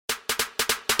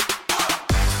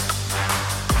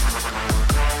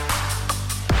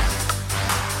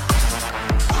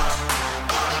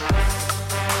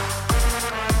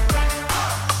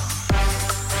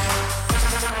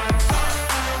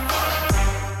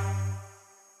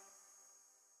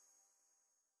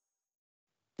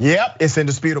Yep, it's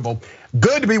indisputable.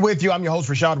 Good to be with you. I'm your host,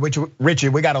 Rashad Richey.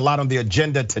 We got a lot on the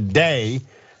agenda today.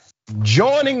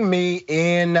 Joining me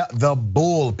in the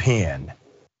bullpen,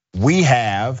 we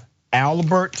have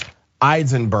Albert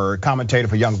Eisenberg, commentator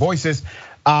for Young Voices.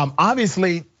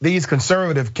 Obviously, these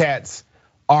conservative cats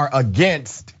are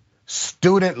against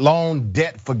student loan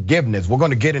debt forgiveness. We're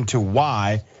going to get into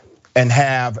why and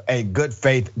have a good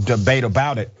faith debate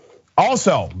about it.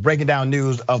 Also, breaking down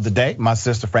news of the day, my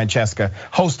sister Francesca,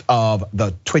 host of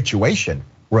the Twitchuation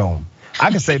Room.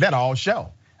 I can say that all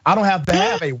show. I don't have to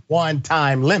have a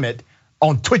one-time limit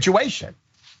on Twitchuation.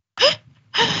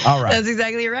 All right. That's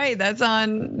exactly right. That's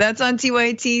on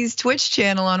TYT's Twitch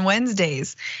channel on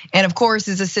Wednesdays. And of course,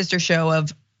 it's a sister show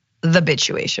of the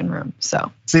Bitchuation Room.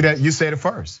 So see that you said it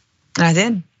first. I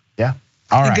did. Yeah.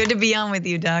 All right. Good to be on with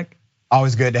you, Doc.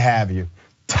 Always good to have you.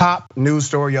 Top news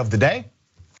story of the day.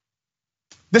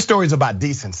 This story is about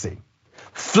decency.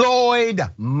 Floyd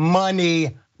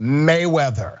Money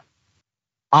Mayweather,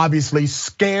 obviously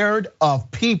scared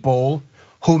of people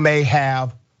who may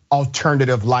have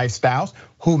alternative lifestyles,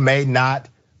 who may not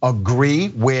agree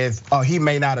with, he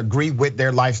may not agree with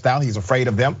their lifestyle. He's afraid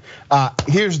of them.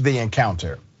 Here's the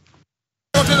encounter.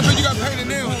 You got painted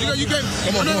nails. You can't.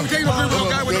 Come on. Can't no real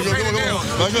guy with no painted nails.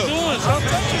 Back up.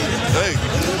 Hey.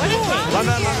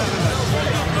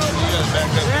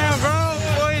 Damn, bro.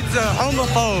 Floyd's a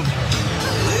homophobe.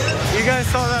 You guys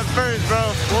saw that first, bro.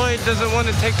 Floyd doesn't want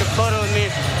to take a photo of me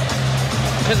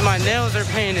because my nails are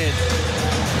painted.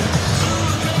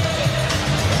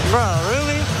 Bro,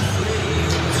 really?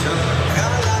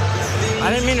 I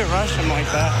didn't mean to rush him like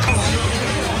that.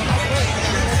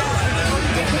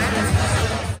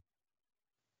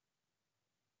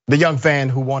 The young fan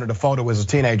who wanted a photo as a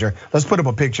teenager. Let's put up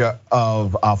a picture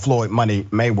of Floyd Money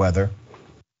Mayweather.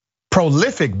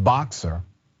 Prolific boxer,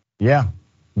 yeah,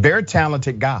 very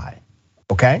talented guy,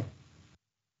 okay?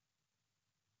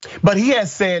 But he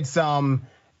has said some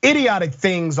idiotic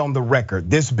things on the record,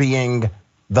 this being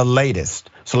the latest.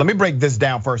 So let me break this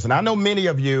down first. And I know many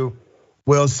of you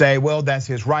will say, well, that's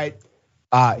his right.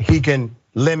 He can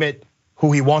limit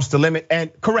who he wants to limit, and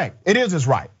correct, it is his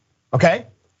right, okay?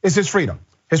 It's his freedom.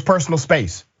 His personal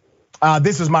space.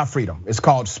 This is my freedom. It's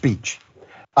called speech.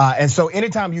 And so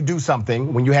anytime you do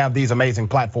something, when you have these amazing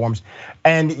platforms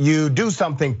and you do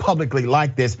something publicly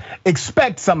like this,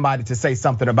 expect somebody to say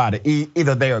something about it.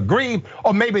 Either they agree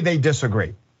or maybe they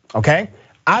disagree, okay?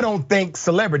 I don't think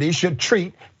celebrities should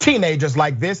treat teenagers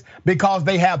like this because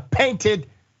they have painted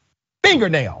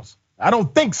fingernails. I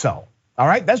don't think so, all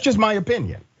right? That's just my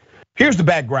opinion. Here's the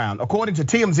background. According to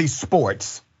TMZ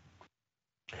Sports,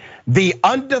 the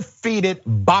undefeated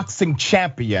boxing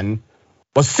champion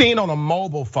was seen on a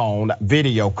mobile phone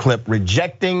video clip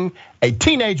rejecting a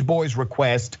teenage boy's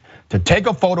request to take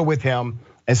a photo with him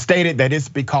and stated that it's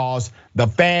because the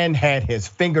fan had his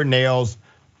fingernails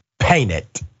painted.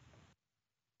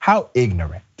 How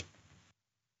ignorant.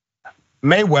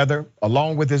 Mayweather,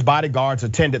 along with his bodyguards,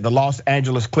 attended the Los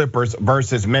Angeles Clippers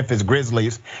versus Memphis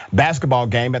Grizzlies basketball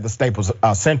game at the Staples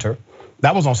Center.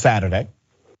 That was on Saturday.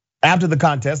 After the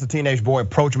contest, the teenage boy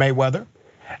approached Mayweather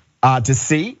to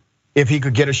see if he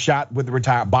could get a shot with the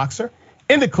retired boxer.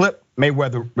 In the clip,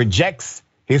 Mayweather rejects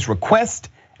his request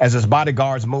as his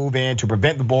bodyguards move in to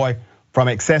prevent the boy from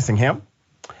accessing him.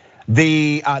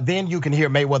 Then you can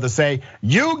hear Mayweather say,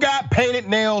 "You got painted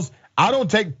nails. I don't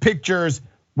take pictures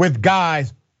with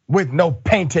guys with no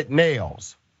painted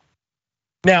nails."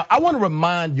 Now, I want to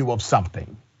remind you of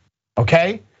something,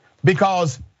 okay?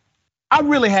 Because I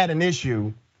really had an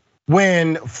issue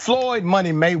when Floyd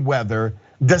Money Mayweather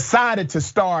decided to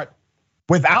start,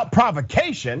 without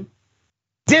provocation,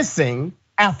 dissing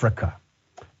Africa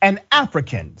and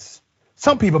Africans.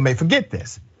 Some people may forget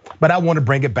this, but I want to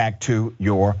bring it back to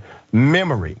your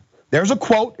memory. There's a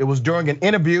quote, it was during an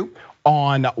interview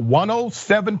on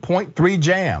 107.3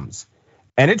 Jams.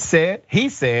 And he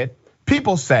said,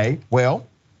 people say, well,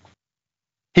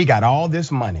 he got all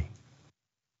this money.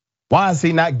 Why is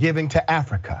he not giving to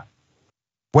Africa?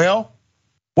 Well,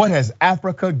 what has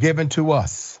Africa given to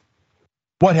us?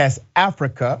 What has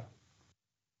Africa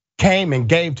came and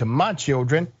gave to my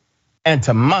children and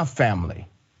to my family?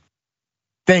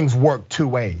 Things work two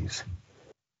ways.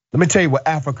 Let me tell you what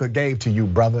Africa gave to you,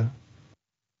 brother.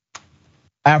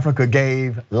 Africa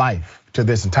gave life to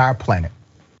this entire planet,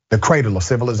 the cradle of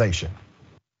civilization.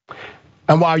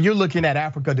 And while you're looking at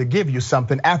Africa to give you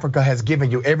something, Africa has given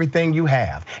you everything you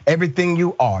have, everything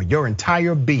you are, your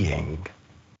entire being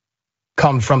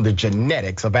comes from the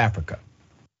genetics of Africa,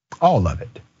 all of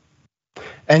it.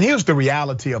 And here's the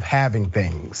reality of having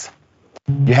things.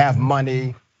 You have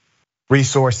money,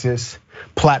 resources,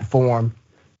 platform.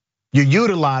 You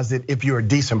utilize it if you're a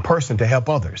decent person to help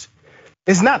others.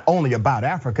 It's not only about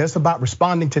Africa, it's about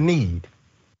responding to need.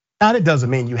 Now, that doesn't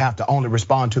mean you have to only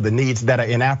respond to the needs that are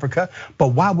in Africa, but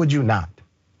why would you not?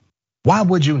 Why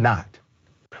would you not?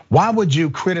 Why would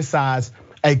you criticize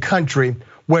a country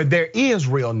where there is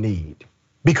real need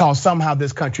because somehow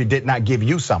this country did not give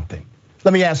you something?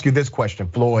 Let me ask you this question,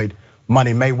 Floyd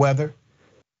Money Mayweather.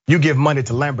 You give money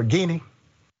to Lamborghini,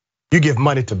 you give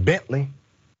money to Bentley.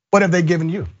 What have they given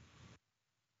you?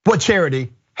 What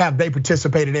charity have they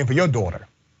participated in for your daughter?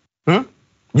 You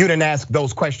didn't ask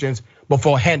those questions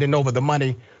before handing over the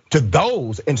money to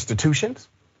those institutions?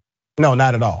 No,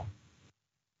 not at all.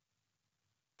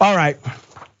 All right,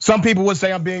 some people would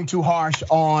say I'm being too harsh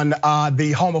on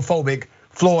the homophobic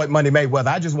Floyd Money Mayweather.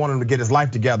 I just want him to get his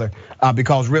life together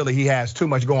because really he has too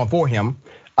much going for him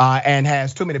and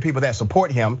has too many people that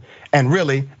support him and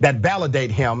really that validate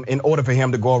him in order for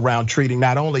him to go around treating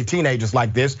not only teenagers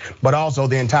like this, but also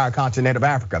the entire continent of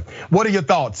Africa. What are your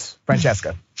thoughts,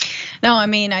 Francesca? No, I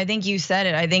mean, I think you said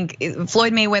it. I think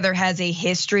Floyd Mayweather has a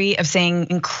history of saying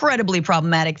incredibly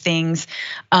problematic things,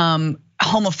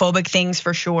 homophobic things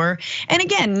for sure. And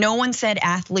again, no one said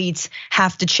athletes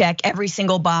have to check every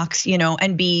single box,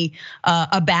 and be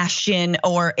a bastion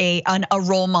or a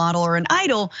role model or an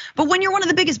idol. But when you're one of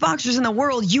the biggest boxers in the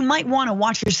world, you might want to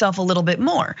watch yourself a little bit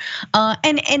more.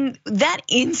 And that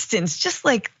instance, just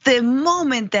like the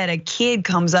moment that a kid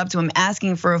comes up to him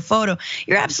asking for a photo,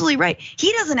 you're absolutely right.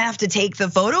 He doesn't have to take the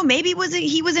photo. Maybe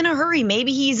he was in a hurry.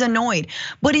 Maybe he's annoyed.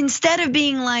 But instead of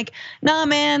being like, nah,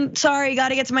 man, sorry, got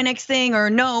to get to my next thing, or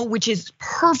no, which is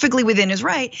perfectly within his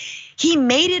right, he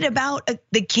made it about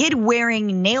the kid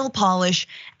wearing nail polish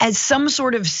as some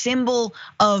sort of symbol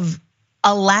of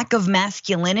a lack of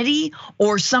masculinity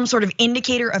or some sort of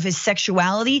indicator of his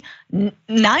sexuality,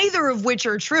 neither of which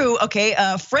are true. Okay,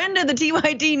 a friend of the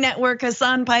TYT network,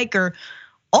 Hassan Piker,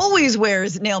 always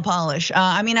wears nail polish.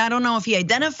 I mean, I don't know if he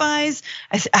identifies,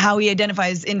 how he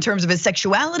identifies in terms of his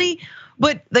sexuality,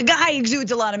 but the guy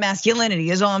exudes a lot of masculinity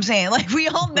is all I'm saying. Like, we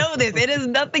all know this. It has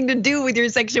nothing to do with your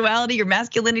sexuality, your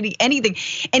masculinity, anything.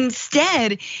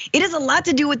 Instead, it has a lot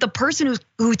to do with the person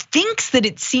who thinks that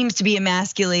it seems to be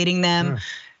emasculating them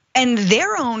and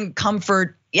their own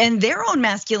comfort and their own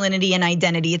masculinity and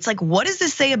identity. It's like, what does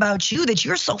this say about you that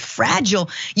you're so fragile?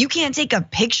 You can't take a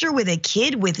picture with a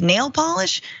kid with nail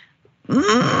polish?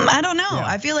 I don't know. Yeah.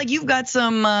 I feel like you've got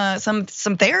some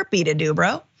therapy to do,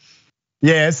 bro.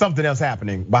 Yeah, it's something else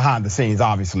happening behind the scenes,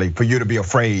 obviously, for you to be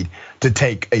afraid to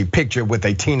take a picture with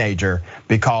a teenager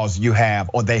because you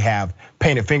have or they have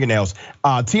painted fingernails.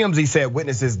 TMZ said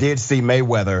witnesses did see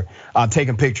Mayweather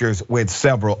taking pictures with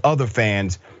several other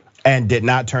fans and did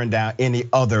not turn down any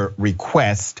other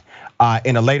request.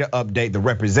 In a later update, the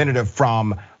representative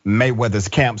from Mayweather's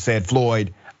camp said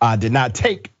Floyd did not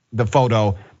take the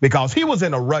photo because he was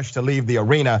in a rush to leave the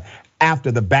arena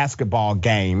after the basketball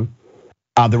game.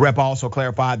 The rep also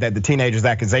clarified that the teenager's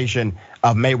accusation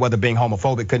of Mayweather being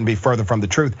homophobic couldn't be further from the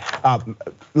truth.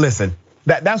 Listen,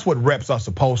 that's what reps are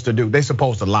supposed to do. They're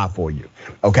supposed to lie for you,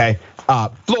 okay?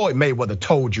 Floyd Mayweather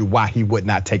told you why he would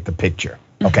not take the picture,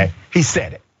 okay? He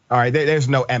said it, all right? There's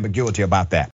no ambiguity about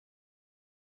that.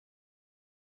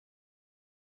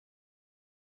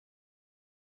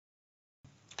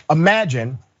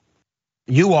 Imagine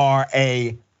you are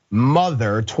a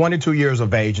mother, 22 years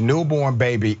of age, newborn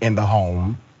baby in the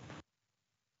home,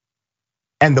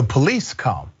 and the police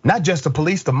come, not just the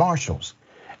police, the marshals,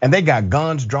 and they got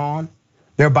guns drawn.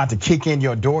 They're about to kick in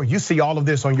your door. You see all of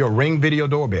this on your Ring video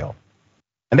doorbell,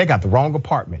 and they got the wrong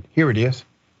apartment. Here it is.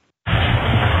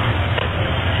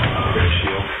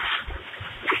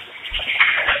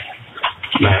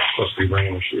 Matt's supposed to be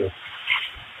bringing a shield.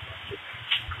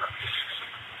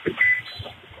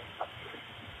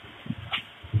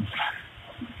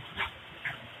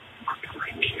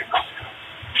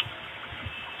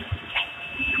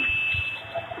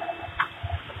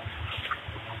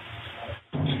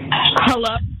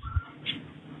 Hello?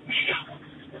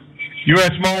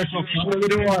 U.S. Marshal, come to the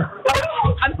door.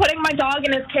 I'm putting my dog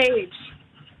in his cage.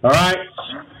 All right.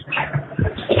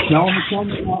 Tell him to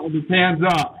come out with his hands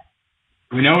up.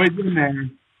 We know he's in there.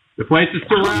 The place is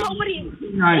surrounded. Nobody in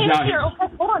here.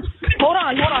 Okay, hold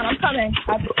on, I'm coming.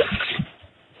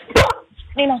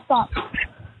 Nina, stop.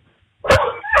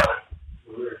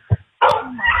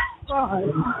 Oh my God.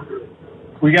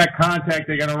 We got contact.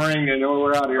 They got a ring. They know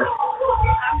we're out here.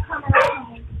 I'm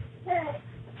coming.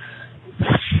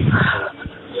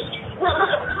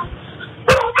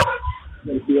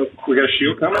 We got a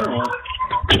shield coming or what?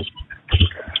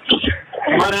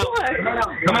 Come on out.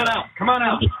 Come on out. Come on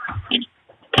out.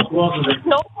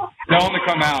 No. Tell them to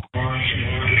come out.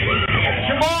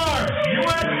 car.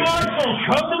 U.S. Marshals,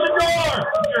 come to the door.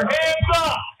 Put your hands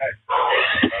up.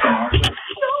 No, I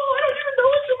don't even know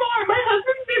what tomorrow. My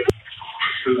husband's in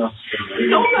the...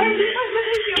 No, my husband is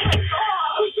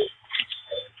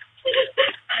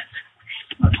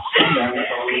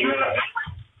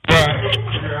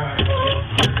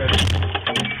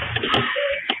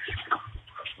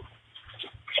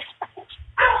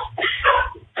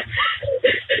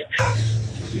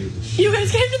You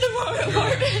guys came to the wrong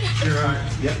apartment. You're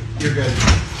right. Yep, you're good.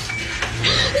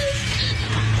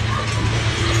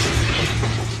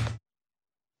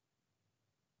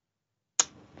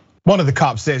 One of the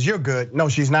cops says, you're good. No,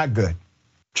 she's not good.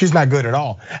 She's not good at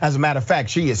all. As a matter of fact,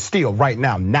 she is still right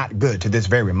now not good to this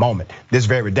very moment, this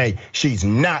very day. She's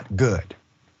not good.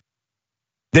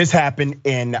 This happened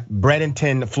in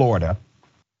Bradenton, Florida,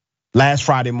 last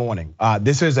Friday morning.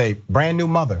 This is a brand new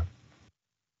mother,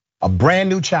 a brand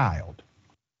new child.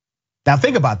 Now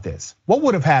think about this. What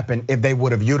would have happened if they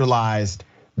would have utilized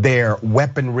their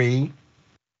weaponry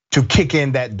to kick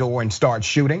in that door and start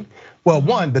shooting? Well,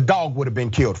 one, the dog would have been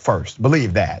killed first.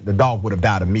 Believe that. The dog would have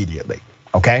died immediately,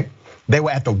 okay? They were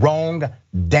at the wrong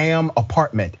damn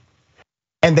apartment.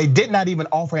 And they did not even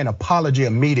offer an apology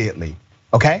immediately,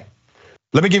 okay?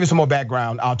 Let me give you some more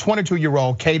background. Our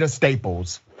 22-year-old Kata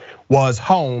Staples was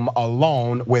home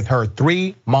alone with her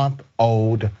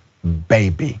 3-month-old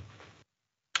baby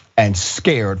and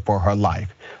scared for her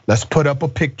life. Let's put up a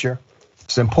picture.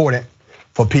 It's important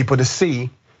for people to see.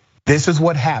 This is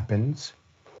what happens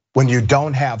when you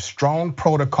don't have strong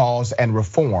protocols and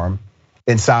reform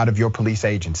inside of your police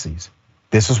agencies.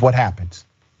 This is what happens.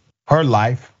 Her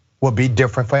life will be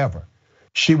different forever.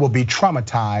 She will be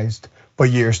traumatized for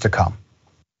years to come.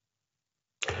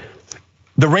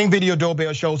 The Ring video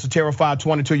doorbell shows the terrified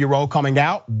 22-year-old coming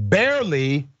out,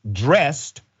 barely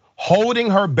dressed, holding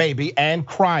her baby and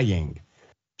crying.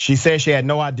 She says she had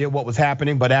no idea what was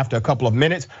happening, but after a couple of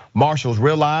minutes, marshals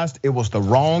realized it was the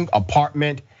wrong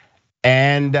apartment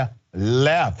and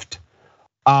left.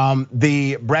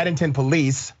 The Bradenton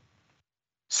police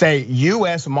say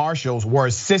US Marshals were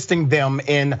assisting them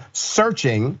in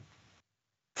searching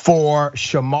for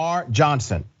Shamar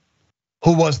Johnson,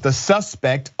 who was the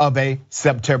suspect of a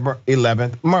September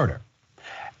 11th murder.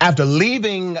 After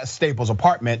leaving Staples'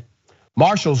 apartment,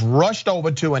 marshals rushed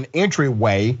over to an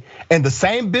entryway in the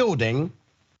same building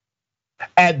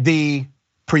at the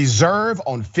Preserve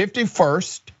on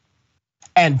 51st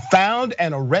and found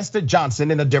and arrested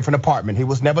Johnson in a different apartment. He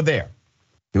was never there.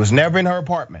 He was never in her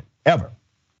apartment, ever.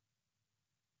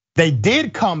 They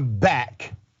did come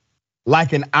back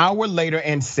like an hour later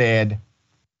and said,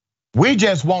 we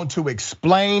just want to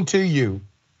explain to you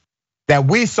that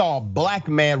we saw a black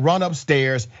man run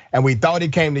upstairs and we thought he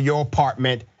came to your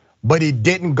apartment, but he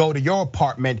didn't go to your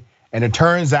apartment, and it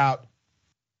turns out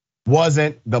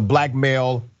wasn't the black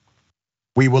male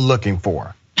we were looking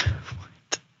for.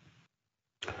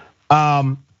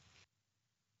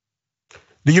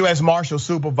 The US Marshal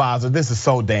Supervisor, this is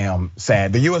so damn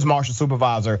sad. The US Marshal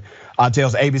Supervisor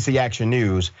tells ABC Action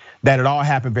News that it all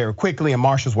happened very quickly and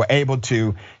marshals were able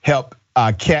to help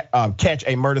catch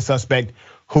a murder suspect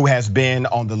who has been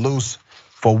on the loose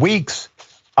for weeks.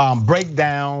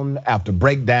 Breakdown after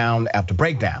breakdown after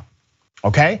breakdown,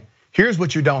 okay? Here's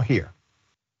what you don't hear.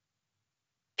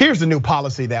 Here's the new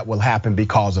policy that will happen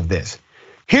because of this.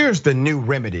 Here's the new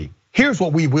remedy. Here's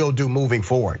what we will do moving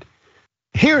forward.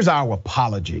 Here's our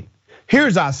apology.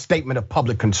 Here's our statement of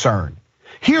public concern.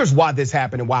 Here's why this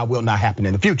happened and why it will not happen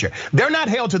in the future. They're not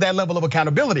held to that level of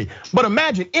accountability. But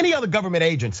imagine any other government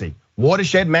agency,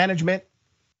 watershed management,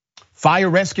 fire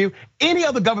rescue, any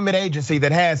other government agency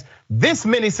that has this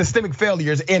many systemic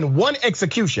failures in one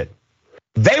execution.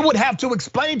 They would have to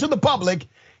explain to the public,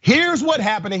 here's what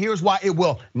happened and here's why it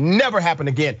will never happen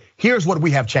again. Here's what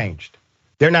we have changed.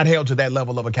 They're not held to that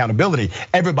level of accountability.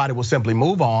 Everybody will simply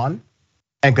move on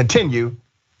and continue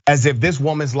as if this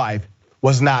woman's life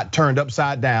was not turned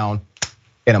upside down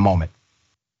in a moment.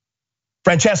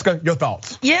 Francesca, your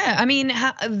thoughts? Yeah, I mean,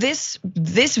 this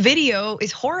video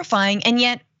is horrifying, and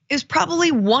yet is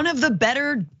probably one of the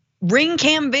better ring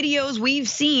cam videos we've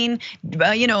seen,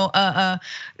 dash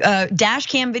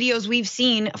cam videos we've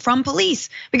seen from police.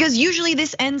 Because usually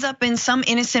this ends up in some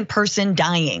innocent person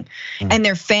dying and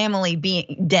their family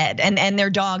being dead and their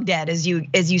dog dead, as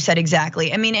you said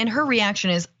exactly. I mean, and her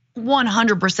reaction is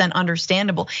 100%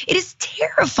 understandable. It is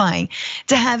terrifying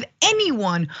to have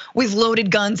anyone with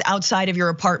loaded guns outside of your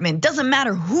apartment. Doesn't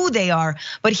matter who they are,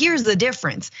 but here's the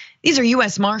difference. These are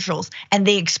US Marshals and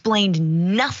they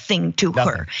explained nothing to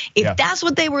her. If that's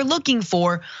what they were looking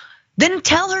for, then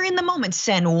tell her in the moment,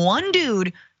 send one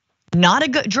dude, not a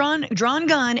drawn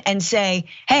gun, and say,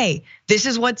 hey, this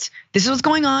is what's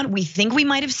going on. We think we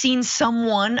might have seen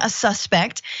someone, a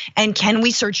suspect, and can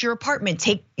we search your apartment?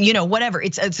 Take, whatever.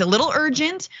 It's a little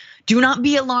urgent. Do not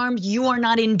be alarmed. You are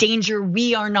not in danger.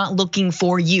 We are not looking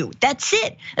for you. That's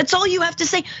it. That's all you have to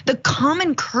say. The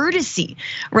common courtesy,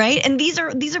 right? And these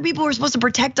are people who are supposed to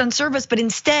protect and serve us, but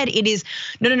instead it is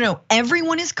no.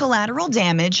 Everyone is collateral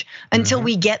damage until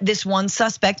we get this one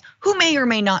suspect who may or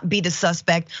may not be the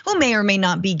suspect, who may or may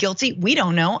not be guilty. We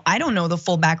don't know. I don't know the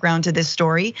full background to this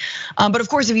story. But of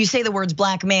course, if you say the words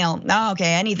blackmail,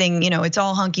 okay, anything, it's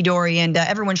all hunky dory and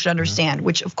everyone should understand,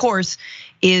 which of course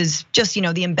is just,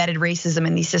 the embedded racism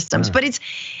in these systems. But it's,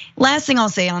 last thing I'll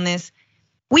say on this,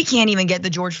 we can't even get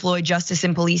the George Floyd Justice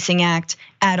and Policing Act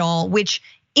at all, which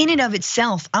in and of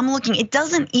itself, I'm looking, it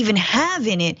doesn't even have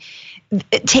in it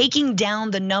taking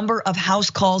down the number of house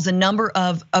calls, the number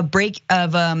of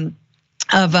warrantless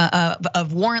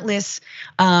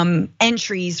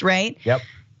entries, right? Yep.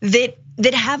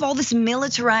 That have all this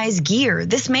militarized gear.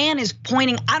 This man is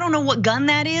pointing, I don't know what gun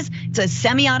that is. It's a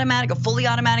semi-automatic, a fully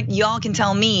automatic. Y'all can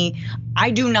tell me, I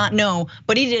do not know,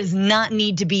 but it does not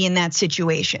need to be in that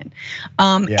situation.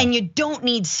 And you don't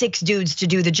need 6 dudes to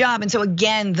do the job. And so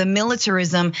again, the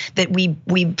militarism that we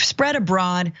spread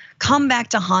abroad come back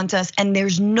to haunt us, and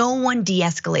there's no one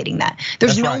de-escalating that.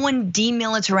 There's no one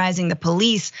demilitarizing the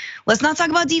police. Let's not talk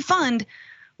about defund.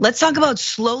 Let's talk about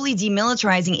slowly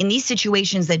demilitarizing in these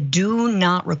situations that do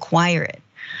not require it.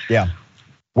 Yeah,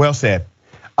 well said.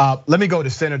 Let me go to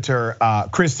Senator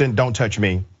Kristen Don't Touch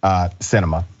Me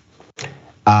Sinema,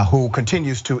 who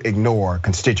continues to ignore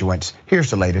constituents.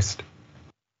 Here's the latest.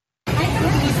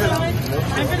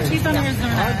 I'm from Tucson,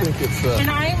 Arizona. I think it's and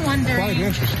I'm wondering, quite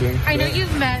interesting. I know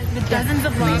you've met with dozens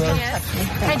of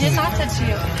lobbyists. I did not touch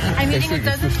you. I'm meeting with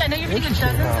dozens. I know you're meeting with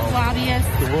dozens of lobbyists.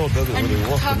 The world doesn't really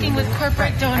work. Talking with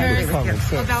corporate donors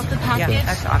about the package.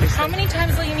 How many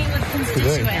times will you meet with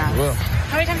constituents?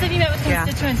 How many times have you met with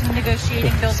constituents in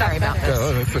negotiating bills? Sorry about this.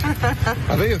 I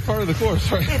think it's part of the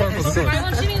course, right? Part of the course. I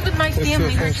want you to meet with my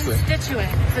family, my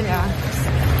constituents.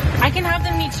 I can have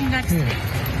them meet you next week.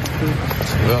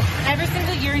 Every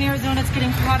single year in Arizona, it's getting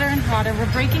hotter and hotter. We're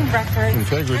breaking records.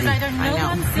 Integrity. There's either no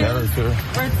monsoon or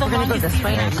it's the longest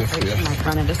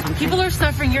season. People are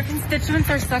suffering. Your constituents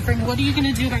are suffering. What are you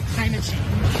going to do about climate change?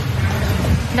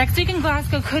 Next week in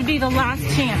Glasgow could be the last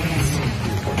chance.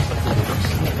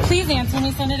 Please answer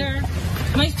me, Senator.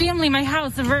 My family, my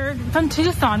house, we're from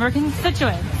Tucson. We're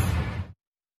constituents.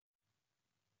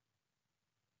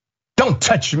 Don't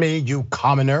touch me, you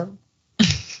commoner.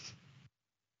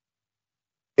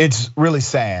 It's really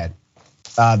sad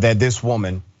that this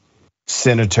woman,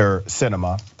 Senator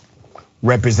Sinema,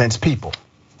 represents people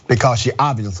because she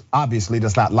obviously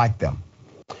does not like them.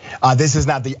 This is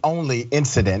not the only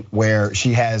incident where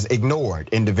she has ignored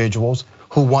individuals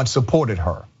who once supported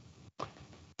her.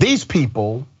 These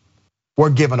people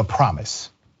were given a promise.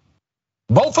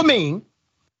 Vote for me,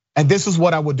 and this is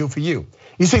what I will do for you.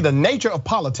 You see, the nature of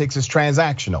politics is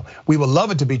transactional. We would love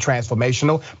it to be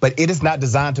transformational, but it is not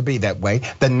designed to be that way.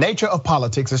 The nature of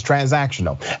politics is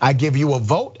transactional. I give you a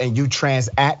vote and you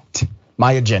transact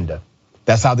my agenda.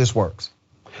 That's how this works.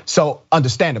 So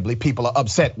understandably, people are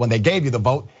upset when they gave you the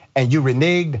vote and you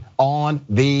reneged on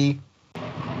the,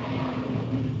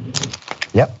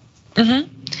 yep.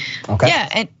 Okay.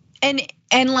 Yeah,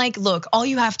 and like, look, all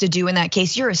you have to do in that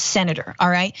case, you're a senator, all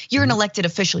right? You're an elected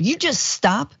official. You just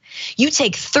stop. You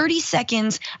take 30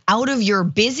 seconds out of your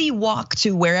busy walk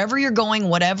to wherever you're going,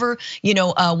 whatever,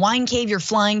 wine cave you're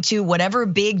flying to, whatever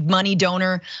big money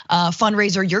donor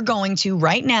fundraiser you're going to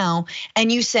right now, and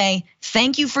you say,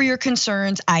 thank you for your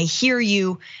concerns. I hear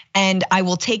you, and I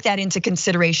will take that into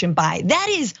consideration by. That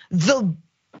is the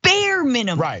bare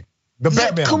minimum. Right. The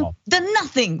bare minimum. The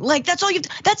nothing, like that's all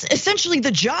that's essentially the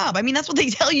job. I mean, that's what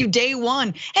they tell you day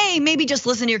one. Hey, maybe just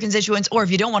listen to your constituents, or if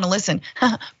you don't want to listen,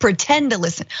 pretend to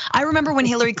listen. I remember when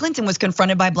Hillary Clinton was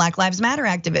confronted by Black Lives Matter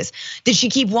activists. Did she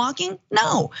keep walking?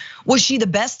 No. Was she the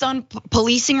best on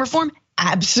policing reform?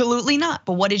 Absolutely not.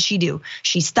 But what did she do?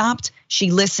 She stopped,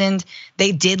 she listened,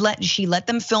 she let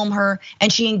them film her,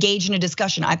 and she engaged in a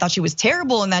discussion. I thought she was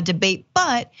terrible in that debate,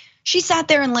 but she sat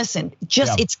there and listened.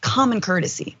 It's common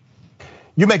courtesy.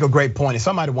 You make a great point. And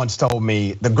somebody once told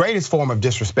me the greatest form of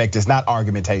disrespect is not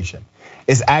argumentation.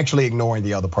 It's actually ignoring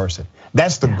the other person.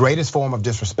 That's the greatest form of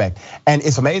disrespect. And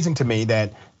it's amazing to me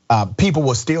that people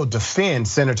will still defend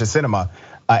Senator Sinema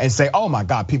and say, oh my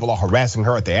God, people are harassing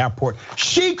her at the airport.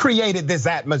 She created this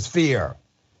atmosphere.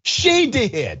 She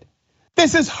did.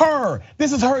 This is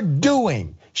her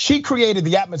doing. She created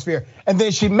the atmosphere, and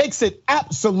then she makes it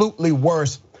absolutely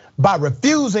worse by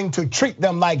refusing to treat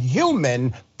them like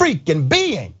human freaking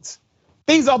beings.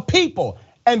 These are people.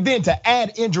 And then to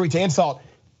add injury to insult,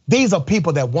 these are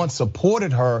people that once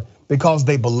supported her because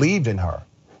they believed in her.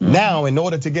 Now, in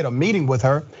order to get a meeting with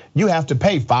her, you have to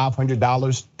pay $500,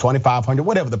 $2,500,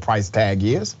 whatever the price tag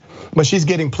is. But she's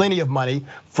getting plenty of money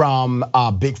from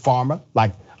Big Pharma,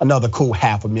 like another cool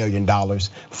 $500,000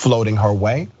 floating her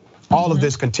way. All of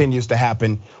this continues to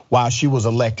happen while she was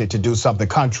elected to do something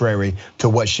contrary to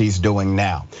what she's doing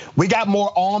now. We got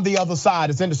more on the other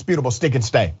side. It's indisputable. Stick and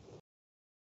stay.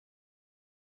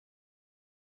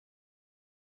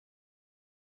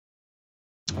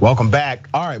 Welcome back.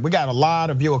 All right, we got a lot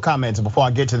of viewer comments. Before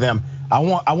I get to them, I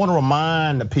want to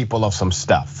remind the people of some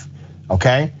stuff.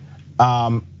 Okay,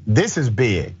 this is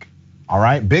big. All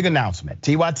right, big announcement.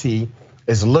 TYT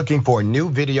is looking for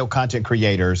new video content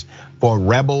creators for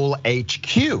Rebel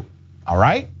HQ. All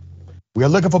right, we are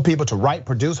looking for people to write,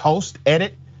 produce, host,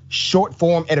 edit short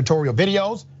form editorial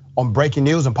videos on breaking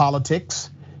news and politics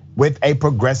with a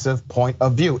progressive point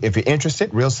of view. If you're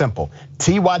interested, real simple.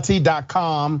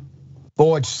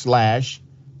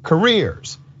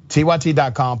 TYT.com/careers.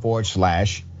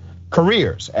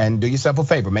 TYT.com/careers. And do yourself a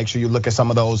favor, make sure you look at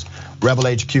some of those Rebel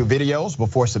HQ videos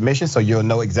before submission so you'll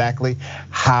know exactly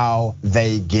how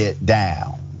they get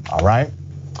down. All right.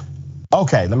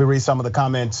 Okay, let me read some of the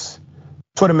comments.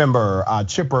 Twitter member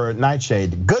Chipper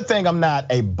Nightshade. Good thing I'm not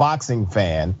a boxing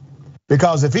fan,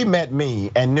 because if he met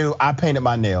me and knew I painted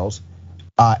my nails,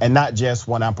 and not just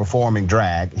when I'm performing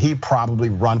drag, he probably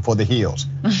run for the hills.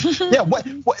 Yeah,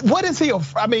 what is he?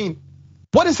 I mean,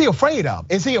 what is he afraid of?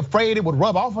 Is he afraid it would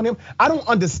rub off on him? I don't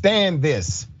understand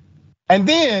this. And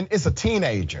then it's a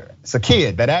teenager, it's a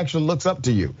kid that actually looks up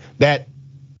to you.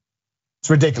 It's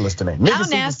ridiculous to me. How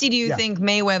nasty do you think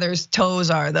Mayweather's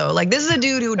toes are, though? Like, this is a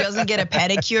dude who doesn't get a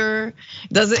pedicure,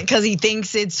 doesn't, because he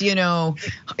thinks it's,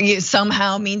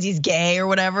 somehow means he's gay or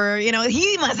whatever.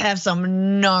 He must have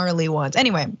some gnarly ones.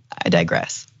 Anyway, I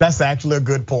digress. That's actually a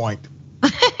good point.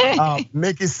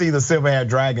 Mickey C, the silver-haired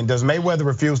dragon. Does Mayweather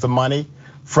refuse the money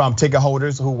from ticket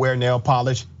holders who wear nail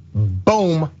polish?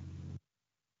 Boom.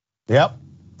 Yep.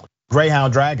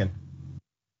 Greyhound Dragon.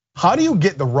 How do you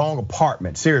get the wrong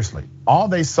apartment? Seriously, all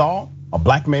they saw, a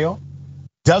black male,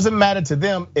 doesn't matter to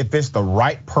them if it's the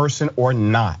right person or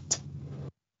not.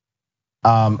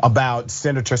 About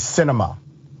Senator Sinema,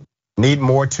 need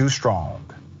more too strong.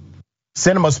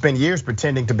 Sinema spent years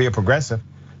pretending to be a progressive.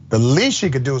 The least she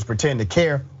could do is pretend to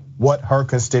care what her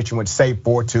constituents say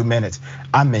for 2 minutes.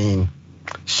 I mean,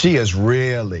 she is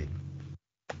really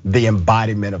the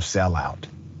embodiment of sellout.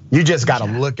 You just gotta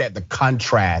look at the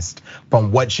contrast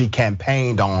from what she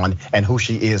campaigned on and who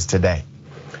she is today.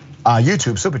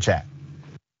 YouTube super chat.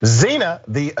 Xena,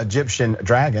 the Egyptian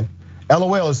dragon.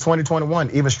 LOL, is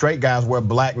 2021. Even straight guys wear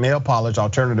black nail polish.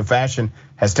 Alternative fashion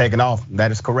has taken off.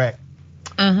 That is correct.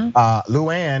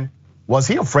 Luann, was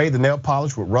he afraid the nail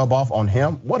polish would rub off on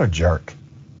him? What a jerk.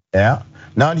 Yeah,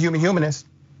 non-human humanist.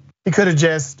 He could have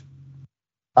just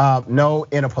no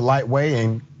in a polite way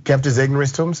and kept his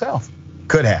ignorance to himself.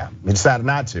 Could have, he decided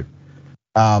not to.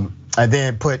 And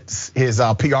then put his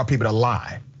PR people to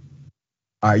lie.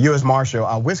 All right, U.S.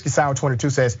 Marshal, Whiskey Sour 22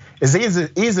 says, it's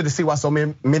easy to see why so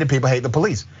many people hate the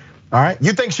police. All right,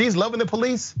 you think she's loving the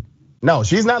police? No,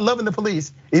 she's not loving the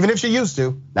police, even if she used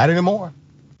to, not anymore.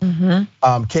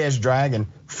 Cash Dragon,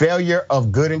 failure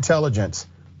of good intelligence.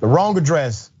 The wrong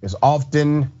address is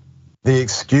often the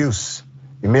excuse.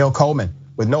 Emil Coleman,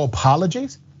 with no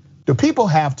apologies? Do people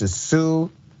have to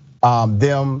sue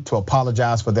them to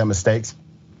apologize for their mistakes?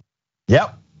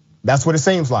 Yep, that's what it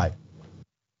seems like.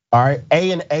 All right,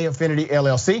 A&A Affinity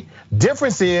LLC.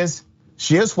 Difference is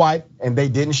she is white and they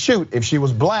didn't shoot. If she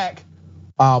was black,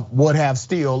 would she have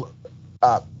still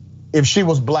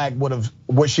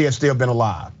been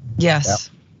alive? Yes. Yep.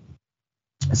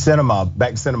 Cinema,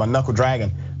 back to Cinema, Knuckle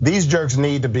Dragon. These jerks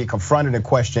need to be confronted and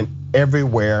questioned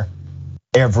everywhere,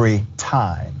 every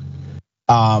time.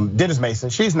 Dennis Mason,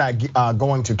 she's not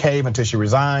going to cave until she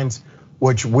resigns,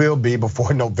 which will be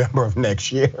before November of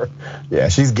next year. Yeah,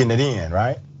 she's getting it in,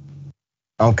 right?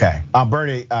 Okay,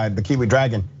 Bernie, the Kiwi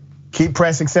Dragon, keep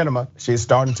pressing Cinema. She's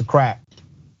starting to crack.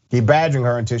 Keep badgering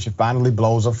her until she finally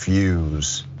blows a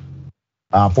fuse.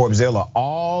 Forbesilla,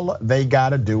 all they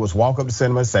gotta do is walk up to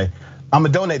Cinema and say, I'm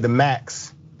gonna donate the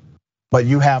max, but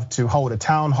you have to hold a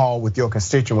town hall with your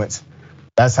constituents.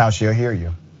 That's how she'll hear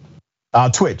you.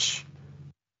 Twitch,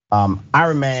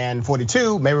 Iron Man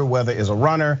 42, Mayweather is a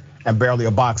runner and barely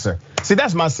a boxer. See,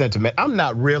 that's my sentiment. I'm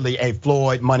not really a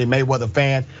Floyd Money Mayweather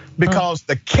fan because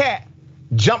the cat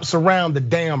jumps around the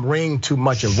damn ring too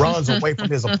much and runs away from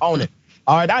his opponent.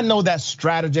 All right, I know that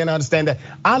strategy and I understand that.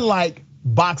 I like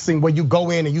boxing where you go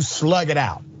in and you slug it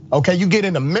out. Okay, you get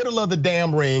in the middle of the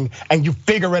damn ring and you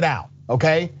figure it out.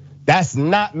 okay? That's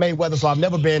not Mayweather, so I've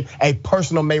never been a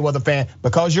personal Mayweather fan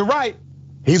because you're right,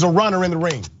 he's a runner in the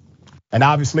ring and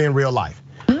obviously in real life.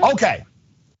 Okay,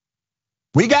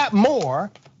 we got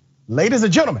more. Ladies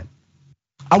and gentlemen,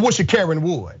 I wish you Karen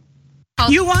would.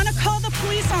 You want to call the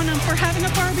police on them for having a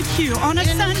barbecue on a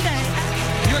Sunday.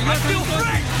 I feel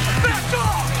free. Back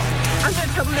off. I'm going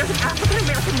to tell them there's an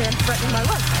African-American man threatening my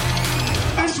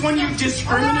life. That's when you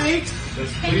discriminate.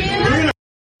 You're going to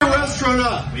restaurant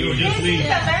up. You just leave.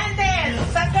 I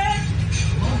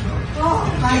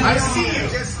see you.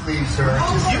 Just leave, sir.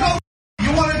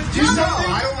 You want to do something? No,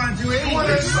 I don't want to do anything.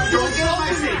 Don't get on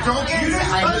my feet. Don't get on my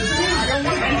feet. I don't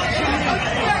want to.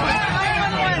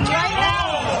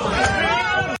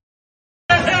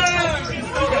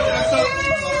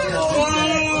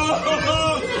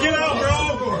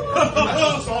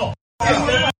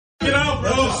 Get out,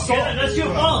 bro. That's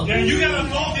your fault. Yeah, you gotta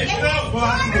fault yourself.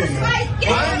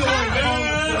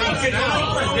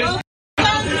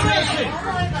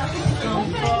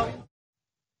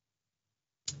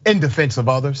 In defense of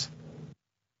others.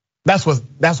 That's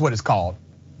what it's called.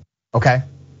 Okay,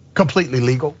 completely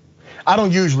legal. I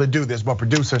don't usually do this, but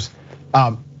producers,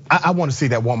 I want to see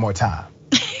that one more time.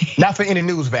 Not for any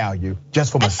news value,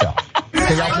 just for myself.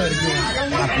 Can y'all play it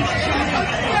again?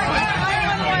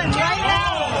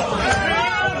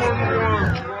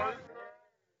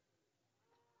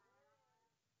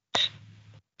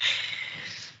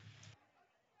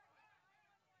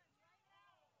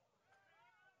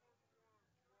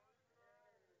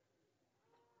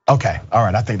 Okay, all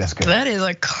right, I think that's good. That is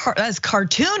that's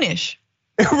cartoonish.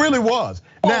 It really was.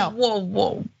 Now,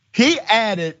 whoa. He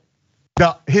added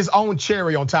his own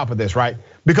cherry on top of this, right?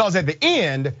 Because at the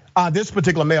end, this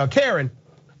particular male, Karen,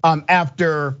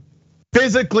 after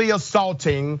physically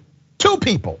assaulting two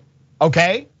people,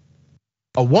 okay?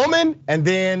 A woman and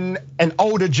then an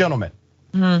older gentleman.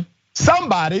 Mm-hmm.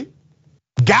 Somebody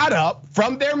got up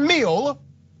from their meal,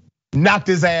 knocked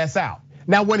his ass out.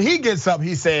 Now, when he gets up,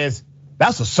 he says,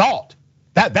 that's assault.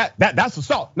 That's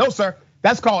assault. No, sir.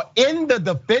 That's called in the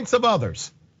defense of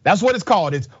others. That's what it's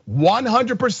called. It's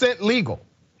 100% legal.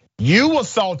 You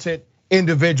assaulted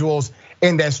individuals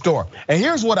in that store. And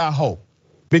here's what I hope,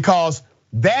 because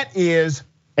that is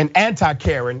an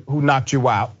anti-Karen who knocked you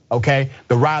out, okay?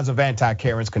 The rise of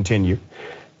anti-Karens continue.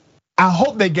 I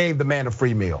hope they gave the man a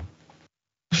free meal.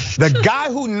 The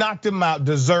guy who knocked him out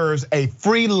deserves a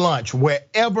free lunch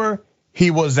wherever he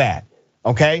was at,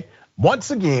 okay?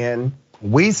 Once again,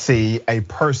 we see a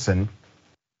person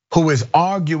who is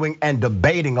arguing and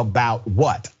debating about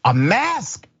what? A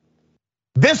mask.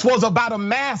 This was about a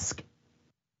mask.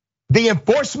 The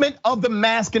enforcement of the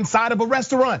mask inside of a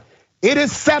restaurant. It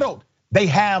is settled. They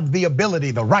have the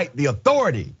ability, the right, the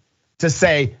authority to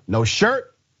say no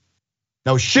shirt,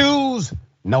 no shoes,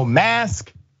 no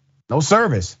mask, no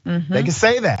service. Mm-hmm. They can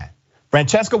say that.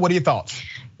 Francesca, what are your thoughts?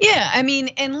 Yeah, I mean,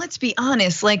 and let's be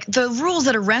honest, like the rules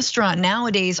at a restaurant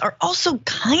nowadays are also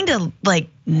kind of like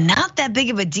not that big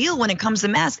of a deal when it comes to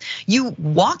masks. You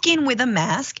walk in with a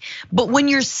mask, but when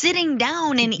you're sitting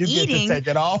down and eating, you get to take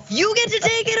it off. You get to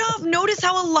take it off. Notice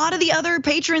how a lot of the other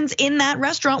patrons in that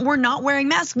restaurant were not wearing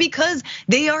masks because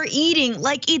they are eating.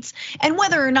 Like it's, and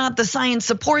whether or not the science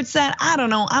supports that, I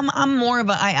don't know. I'm more of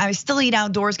I still eat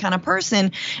outdoors kind of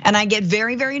person, and I get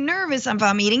very, very nervous if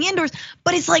I'm eating indoors.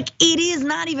 But it's like it is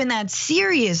not even that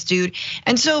serious, dude.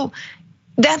 And so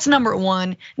that's number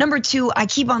one. Number two, I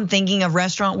keep on thinking of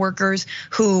restaurant workers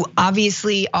who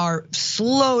obviously are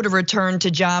slow to return to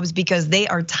jobs because they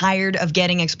are tired of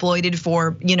getting exploited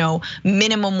for,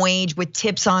 minimum wage with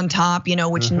tips on top,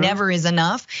 which never is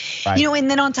enough. Right. And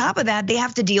then on top of that, they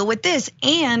have to deal with this,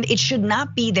 and it should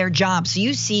not be their job. So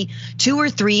you see 2 or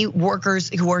 3 workers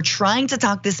who are trying to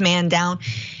talk this man down,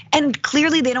 and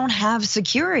clearly they don't have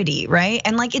security, right?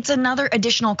 And like it's another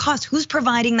additional cost. Who's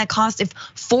providing that cost if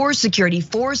for security,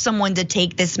 for someone to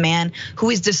take this man who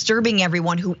is disturbing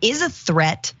everyone, who is a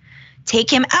threat,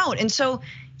 take him out? And so,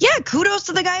 yeah, kudos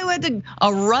to the guy who had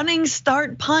a running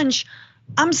start punch.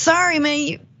 I'm sorry,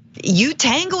 man, you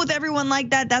tangle with everyone like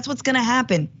that, that's what's gonna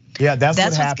happen. Yeah, that's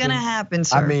what's gonna happen,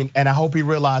 sir. I mean, and I hope he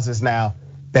realizes now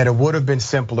that it would have been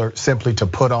simpler simply to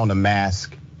put on a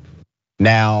mask.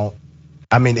 Now,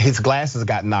 I mean, his glasses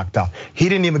got knocked off. He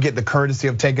didn't even get the courtesy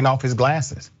of taking off his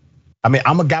glasses. I mean,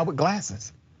 I'm a guy with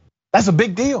glasses. That's a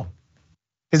big deal.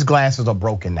 His glasses are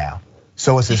broken now,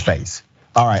 so is his face.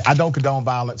 All right, I don't condone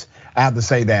violence. I have to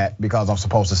say that because I'm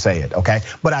supposed to say it, okay?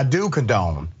 But I do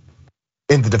condone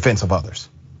in the defense of others,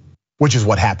 which is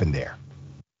what happened there,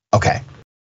 okay?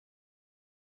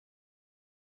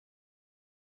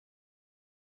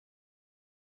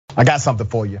 I got something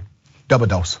for you, double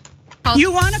dose.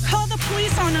 You want to call the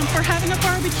police on them for having a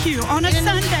barbecue on a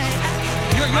Sunday.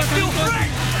 You're still free.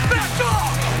 Back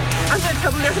off. I'm going to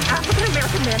tell them there's an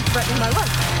African-American man threatening my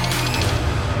life.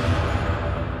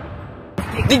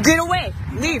 Then get away.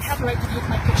 Leave. You have the right to take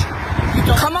my picture. You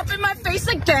don't come up in my face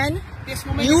again. This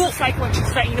woman is a psycho and she's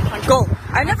threatening to punch go. me.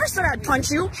 I never said I'd punch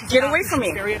you. Get away from me.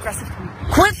 She's very aggressive to me.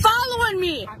 Quit following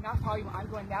me. I'm not following you. I'm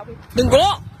going that way. Then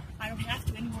go. I don't have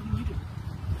to any more than you do.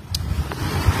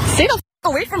 Stay the f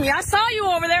away from me. I saw you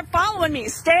over there following me.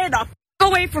 Stay the f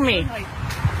away from me. You're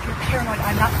paranoid.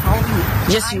 I'm not following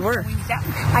you. Yes, you were.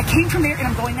 I came from there and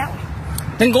I'm going that way.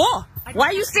 Then go. Why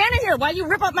are you standing here? Why you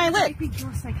rip up my lip?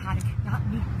 You're psychotic, not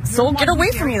me. So get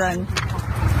away from me then.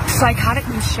 Psychotic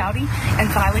means shouting and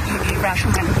violent and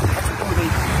irrational manner. That's only.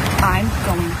 I'm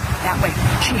going that way.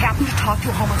 She happened to talk to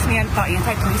a homeless man about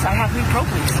anti-police. I happen to be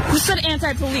pro-police. Who said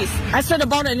anti-police? I said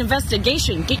about an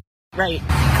investigation. Get right.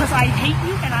 Because I hate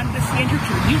you and I'm the stand here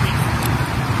to you.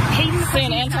 Hate you.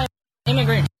 Saying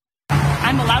anti-immigrant.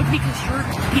 I'm allowed to because you're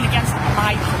being against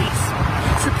my police.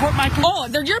 Support my police. Oh,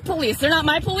 they're your police. They're not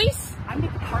my police? I'm the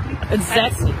Department of Defense.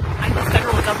 Exactly. I'm the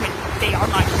federal government. They are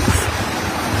my police.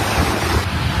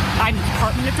 I'm the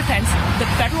Department of Defense. The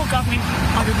federal government,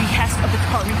 under the behest of the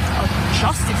Department of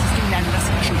Justice, is doing that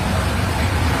investigation.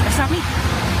 That's not me.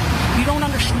 You don't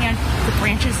understand the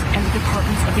branches and the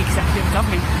departments of the executive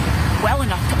government well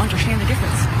enough to understand the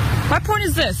difference. My point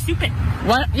is this. Stupid.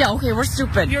 What? Yeah, okay, we're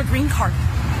stupid. You're a green card.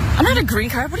 I'm not a green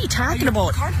card. What are you talking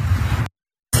about? Blue card?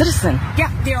 Citizen.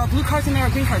 Yeah, there are blue cards and there are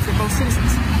green cards. They're both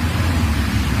citizens.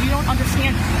 You don't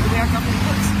understand the way our government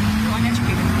works. You're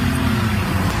uneducated.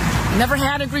 Never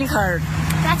had a green card.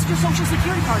 That's your social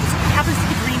security card. It happens to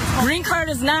be green. Green card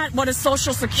is not what a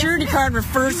social security card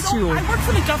refers to. I work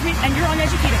for the government and you're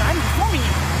uneducated. I'm informing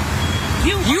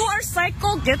you. You are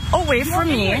psycho. Get away from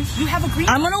me. You have a green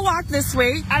card. I'm going to walk this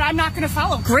way. And I'm not going to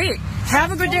follow. Great.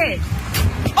 Have a good day.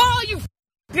 Oh, you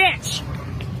bitch.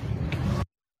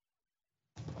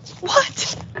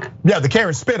 What? Yeah, the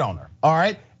Karen spit on her, all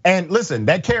right? And listen,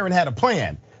 that Karen had a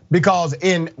plan because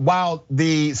while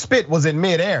the spit was in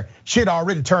midair, she had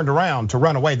already turned around to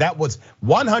run away. That was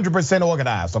 100%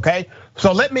 organized, okay?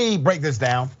 So let me break this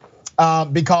down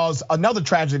because another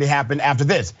tragedy happened after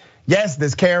this. Yes,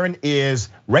 this Karen is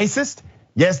racist.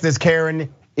 Yes, this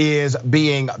Karen is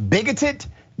being bigoted.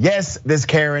 Yes, this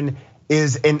Karen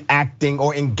is enacting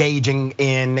or engaging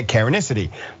in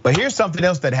Karenicity. But here's something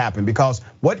else that happened because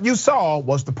what you saw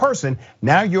was the person,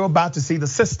 now you're about to see the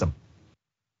system.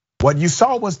 What you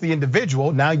saw was the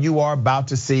individual, now you are about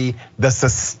to see the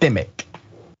systemic.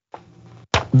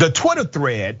 The Twitter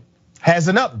thread has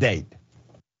an update.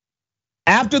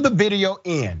 After the video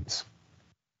ends,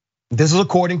 this is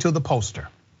according to the poster.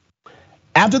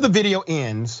 After the video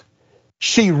ends,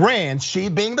 she ran, she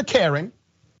being the Karen,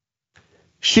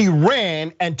 she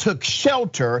ran and took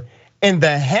shelter in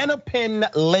the Hennepin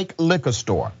Lake liquor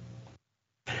store.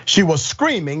 She was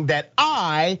screaming that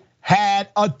I had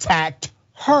attacked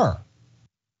her.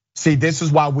 See, this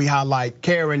is why we highlight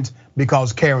Karens,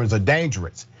 because Karens are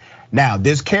dangerous. Now,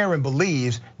 this Karen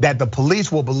believes that the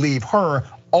police will believe her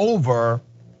over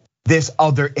this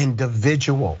other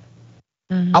individual.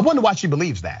 I wonder why she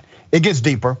believes that. It gets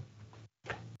deeper.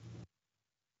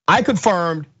 I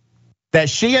confirmed that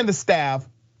she and the staff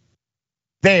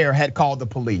there had called the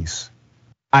police.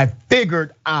 I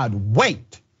figured I'd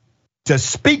wait to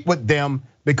speak with them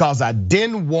because I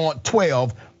didn't want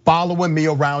 12 following me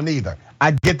around either.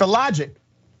 I get the logic.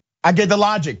 I get the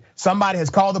logic. Somebody has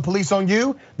called the police on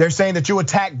you. They're saying that you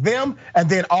attacked them, and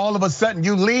then all of a sudden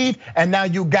you leave, and now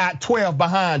you got 12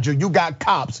 behind you. You got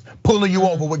cops pulling you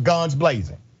over with guns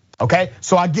blazing. Okay,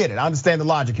 so I get it. I understand the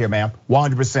logic here, ma'am,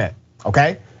 100%.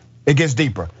 Okay, it gets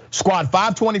deeper. Squad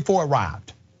 524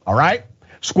 arrived. All right,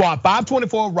 Squad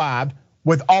 524 arrived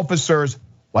with officers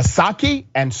Wasaki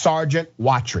and Sergeant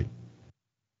Watry.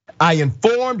 I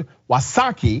informed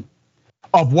Wasaki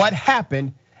of what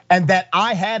happened and that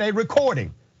I had a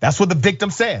recording. That's what the victim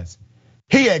says.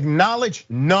 He acknowledged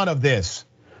none of this,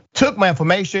 took my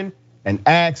information and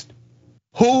asked,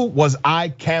 who was I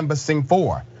canvassing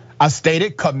for? I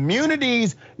stated,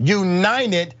 communities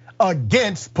united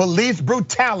against police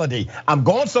brutality. I'm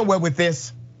going somewhere with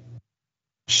this.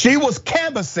 She was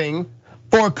canvassing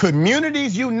for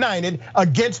communities united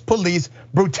against police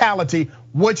brutality,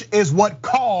 which is what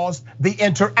caused the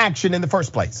interaction in the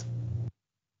first place.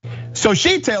 So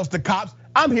she tells the cops,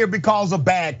 I'm here because of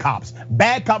bad cops.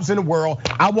 Bad cops in the world,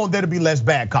 I want there to be less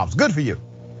bad cops. Good for you.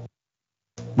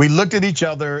 We looked at each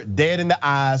other dead in the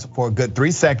eyes for a good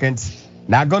 3 seconds,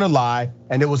 not gonna lie,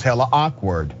 and it was hella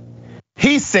awkward.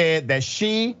 He said that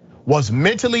she was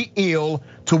mentally ill,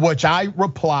 to which I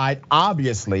replied,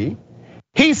 obviously,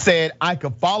 He said, I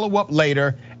could follow up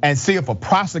later and see if a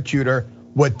prosecutor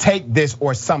would take this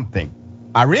or something.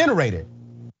 I reiterated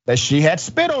that she had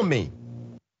spit on me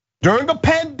during a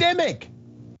pandemic,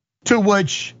 to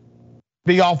which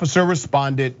the officer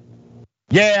responded,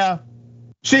 yeah,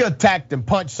 she attacked and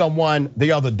punched someone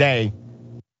the other day.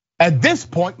 At this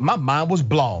point, my mind was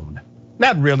blown.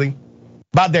 Not really,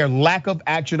 by their lack of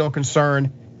action or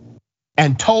concern,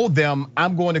 and told them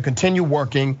I'm going to continue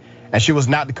working and she was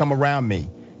not to come around me.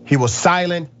 He was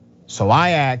silent, so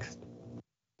I asked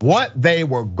what they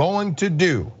were going to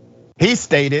do. He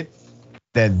stated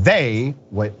that they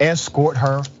would escort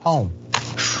her home.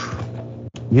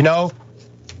 You know,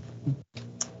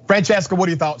 Francesca, what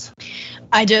are your thoughts?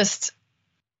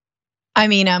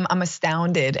 I'm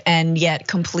astounded and yet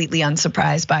completely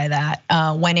unsurprised by that.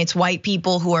 When it's white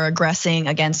people who are aggressing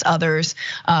against others,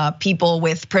 people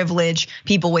with privilege,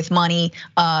 people with money,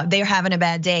 they're having a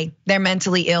bad day. They're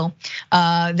mentally ill.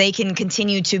 They can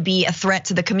continue to be a threat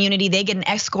to the community. They get an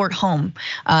escort home.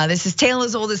 This is tale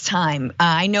as old as time.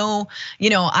 I know,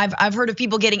 I've heard of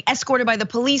people getting escorted by the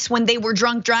police when they were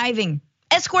drunk driving,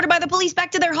 escorted by the police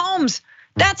back to their homes.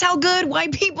 That's how good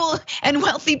white people and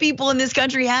wealthy people in this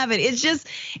country have it. It's just,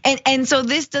 and so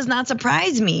this does not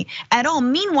surprise me at all.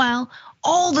 Meanwhile,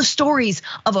 all the stories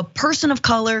of a person of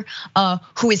color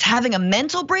who is having a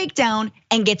mental breakdown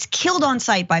and gets killed on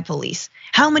sight by police.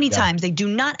 How many times they do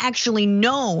not actually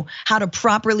know how to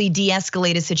properly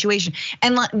de-escalate a situation.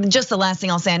 And just the last thing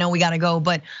I'll say, I know we gotta go,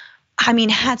 but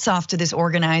hats off to this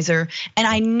organizer. And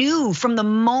I knew from the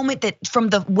moment that, from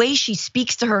the way she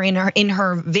speaks to her in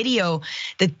her video,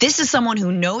 that this is someone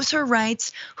who knows her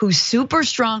rights, who's super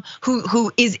strong,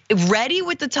 who is ready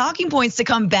with the talking points to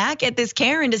come back at this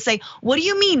Karen to say, what do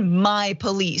you mean my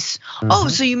police? Oh,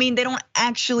 so you mean they don't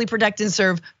actually protect and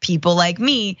serve people like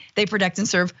me, they protect and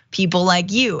serve people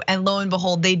like you. And lo and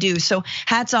behold, they do. So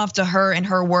hats off to her and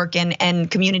her work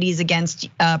and communities against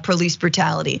police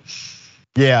brutality.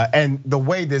 Yeah, and the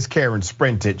way this Karen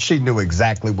sprinted, she knew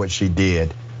exactly what she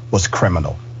did was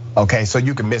criminal. Okay, so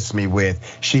you can miss me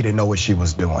with she didn't know what she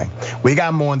was doing. We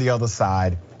got more on the other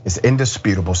side. It's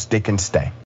indisputable, stick and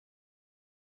stay.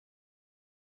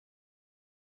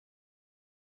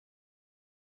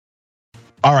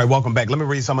 All right, welcome back. Let me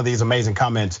read some of these amazing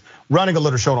comments. Running a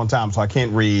little short on time, so I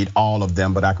can't read all of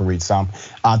them, but I can read some.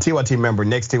 TYT member,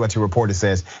 next TYT reporter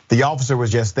says, the officer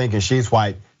was just thinking she's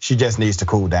white, she just needs to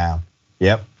cool down.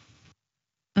 Yep.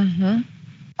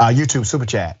 YouTube super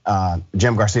chat.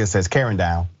 Jim Garcia says Karen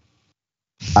down.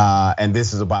 And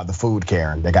this is about the food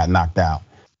Karen that got knocked out.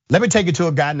 Let me take you to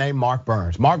a guy named Mark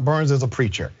Burns. Mark Burns is a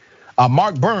preacher.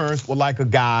 Mark Burns would like a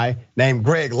guy named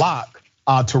Greg Locke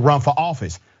to run for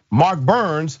office. Mark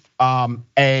Burns,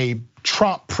 a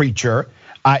Trump preacher,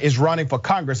 is running for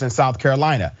Congress in South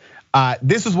Carolina.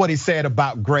 This is what he said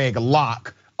about Greg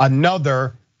Locke,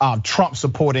 another Trump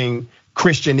supporting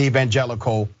Christian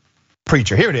evangelical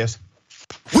preacher. Here it is.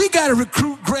 We got to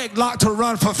recruit Greg Locke to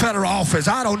run for federal office.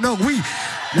 I don't know.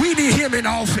 We need him in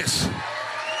office.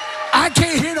 I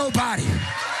can't hear nobody.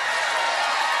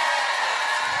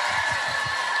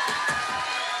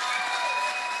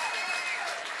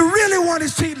 You really want to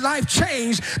see life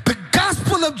change? The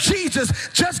gospel of Jesus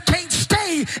just can't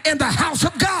stay in the house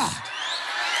of God.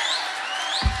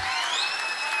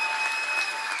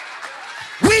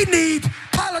 We need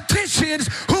politicians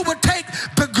who would take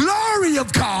the glory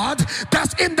of God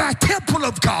that's in the temple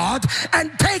of God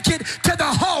and take it to the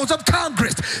halls of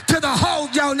Congress, to the hall.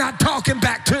 Y'all not talking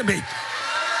back to me.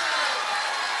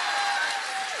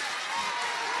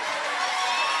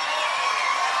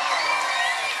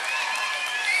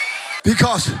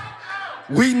 Because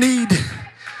we need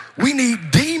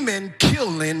demon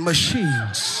killing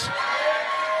machines.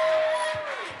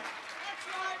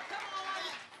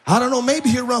 I don't know, maybe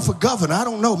he'll run for governor. I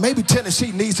don't know, maybe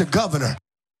Tennessee needs a governor.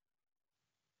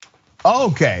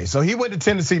 Okay, so he went to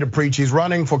Tennessee to preach. He's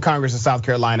running for Congress in South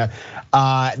Carolina.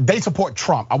 They support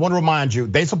Trump. I want to remind you,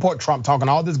 they support Trump, talking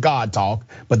all this God talk,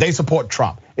 but they support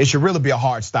Trump. It should really be a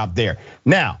hard stop there.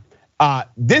 Now,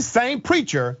 this same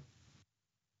preacher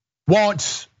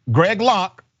wants Greg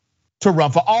Locke to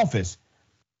run for office.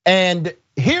 And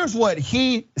here's what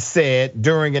he said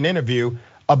during an interview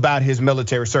about his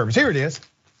military service. Here it is.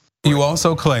 You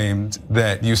also claimed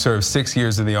that you served 6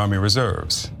 years in the Army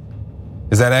Reserves.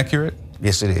 Is that accurate?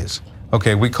 Yes, it is.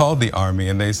 Okay, we called the Army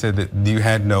and they said that you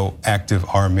had no active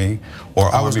Army or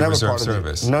Army Reserve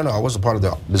service. No, I wasn't part of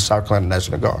the South Carolina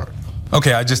National Guard.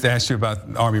 Okay, I just asked you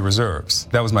about Army Reserves.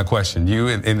 That was my question. You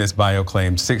in this bio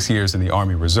claimed 6 years in the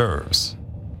Army Reserves.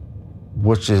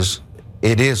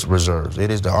 It is reserves.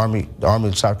 It is the Army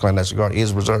of South Carolina National Guard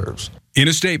is reserves. In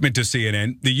a statement to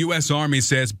CNN, the U.S. Army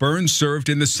says Burns served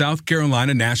in the South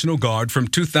Carolina National Guard from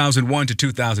 2001 to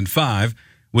 2005,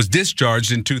 was discharged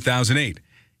in 2008.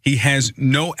 He has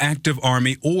no active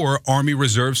Army or Army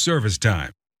Reserve service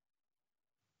time.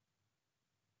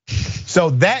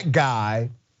 So that guy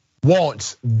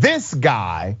wants this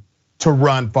guy to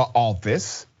run for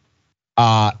office.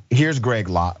 Here's Greg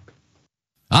Locke.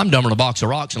 I'm dumber than a box of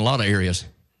rocks in a lot of areas.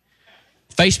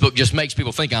 Facebook just makes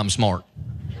people think I'm smart.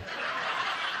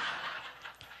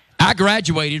 I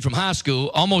graduated from high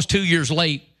school almost 2 years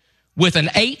late with an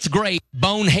 8th grade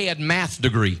bonehead math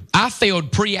degree. I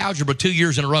failed pre-algebra 2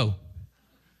 years in a row.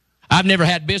 I've never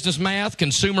had business math,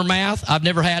 consumer math. I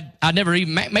never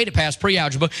even made it past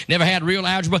pre-algebra. Never had real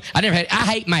algebra. I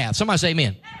hate math. Somebody say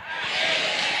amen.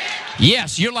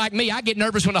 Yes, you're like me. I get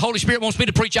nervous when the Holy Spirit wants me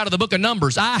to preach out of the book of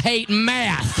Numbers. I hate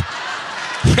math.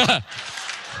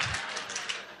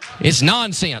 It's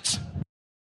nonsense.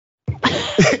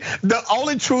 The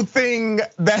only true thing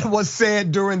that was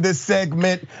said during this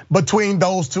segment between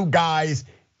those two guys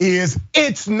is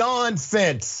it's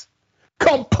nonsense.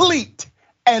 Complete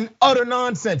and utter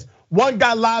nonsense. One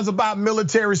guy lies about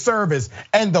military service,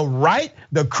 and the right,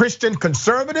 the Christian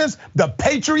conservatives, the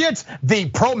patriots, the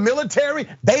pro-military,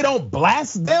 they don't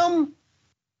blast them.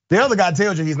 The other guy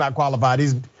tells you he's not qualified.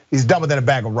 He's dumber than a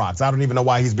bag of rocks. I don't even know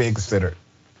why he's being considered.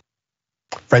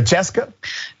 Francesca?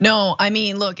 No, I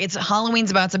mean, look, it's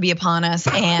Halloween's about to be upon us,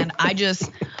 and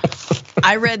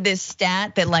I read this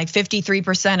stat that like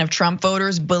 53% of Trump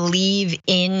voters believe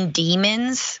in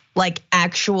demons, like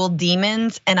actual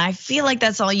demons, and I feel like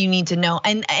that's all you need to know.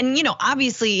 And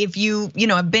obviously, if you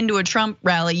have been to a Trump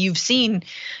rally, you've seen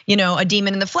a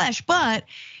demon in the flesh, but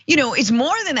it's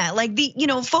more than that. Like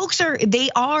folks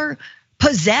are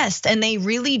possessed, and they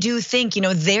really do think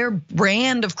their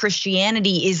brand of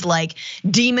Christianity is like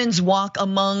demons walk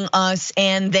among us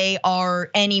and they are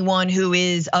anyone who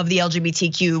is of the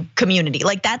LGBTQ community.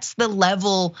 Like that's the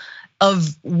level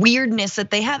of weirdness that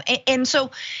they have. And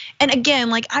again,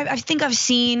 like I think I've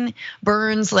seen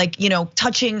Burns like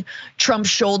touching Trump's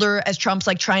shoulder as Trump's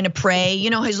like trying to pray.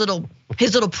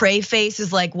 His little pray face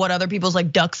is like what other people's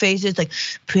like duck faces, like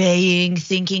praying,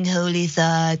 thinking holy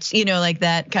thoughts, like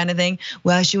that kind of thing.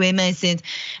 Wash away my sins.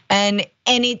 And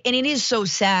it is so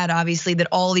sad, obviously, that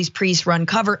all these priests run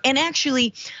cover. And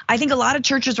actually, I think a lot of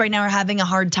churches right now are having a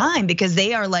hard time because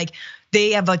they are like,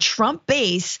 they have a Trump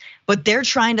base, but they're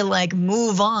trying to like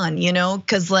move on,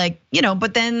 because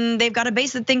but then they've got a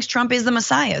base that thinks Trump is the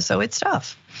Messiah, so it's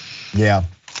tough. Yeah,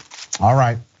 all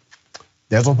right.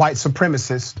 There's a white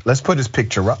supremacist. Let's put his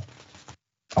picture up,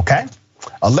 okay?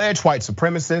 Alleged white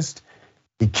supremacist.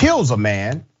 He kills a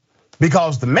man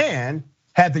because the man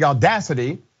had the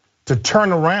audacity to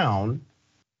turn around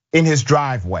in his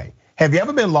driveway. Have you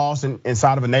ever been lost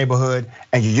inside of a neighborhood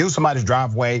and you use somebody's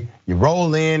driveway, you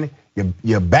roll in,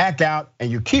 you back out, and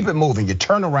you keep it moving, you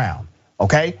turn around,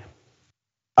 okay?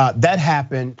 That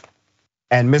happened,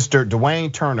 and Mr.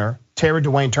 Terry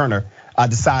Dwayne Turner,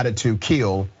 decided to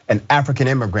kill an African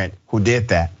immigrant who did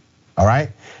that, all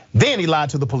right? Then he lied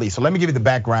to the police. So let me give you the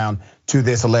background to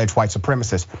this alleged white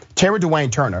supremacist. Terry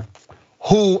Dwayne Turner,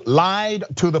 who lied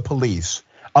to the police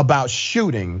about the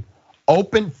shooting,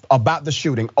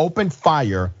 opened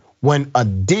fire when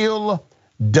Adil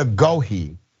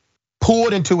Dagohi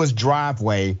pulled into his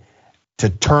driveway to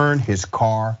turn his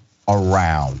car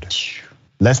around.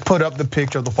 Let's put up the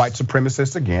picture of the white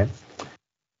supremacist again.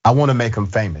 I want to make him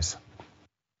famous.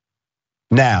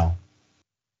 Now,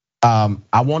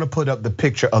 I want to put up the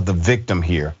picture of the victim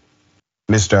here,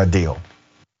 Mr. Adil,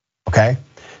 okay?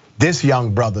 This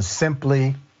young brother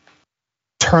simply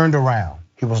turned around.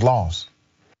 He was lost.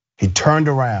 He turned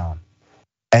around,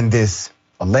 and this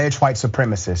alleged white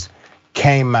supremacist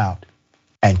came out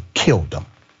and killed him.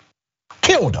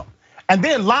 And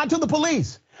then lied to the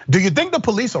police. Do you think the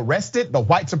police arrested the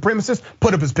white supremacist?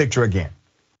 Put up his picture again.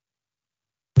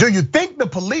 Do you think the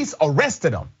police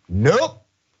arrested him? Nope.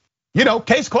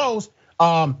 Case closed.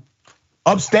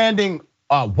 Upstanding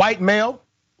white male,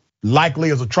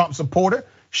 likely as a Trump supporter,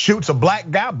 shoots a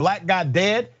black guy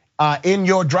dead in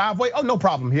your driveway. Oh, no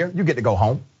problem here. You get to go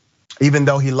home, even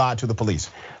though he lied to the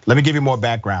police. Let me give you more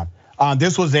background.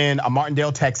 This was in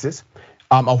Martindale, Texas.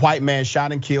 A white man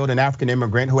shot and killed an African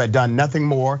immigrant who had done nothing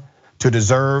more to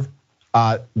deserve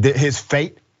his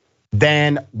fate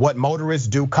than what motorists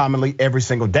do commonly every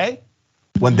single day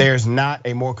when there's not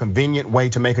a more convenient way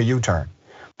to make a U-turn.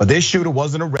 But this shooter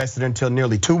wasn't arrested until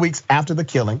nearly 2 weeks after the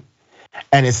killing.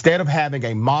 And instead of having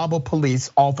a mob of police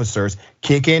officers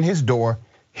kick in his door,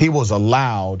 he was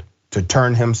allowed to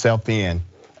turn himself in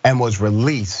and was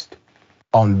released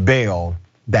on bail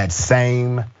that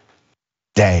same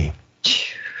day.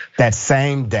 that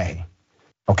same day,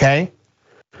 okay?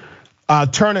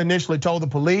 Turner initially told the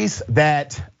police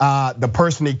that the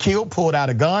person he killed pulled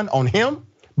out a gun on him,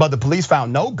 but the police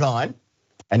found no gun.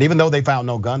 And even though they found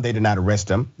no gun, they did not arrest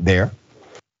him there.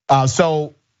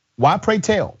 So why, pray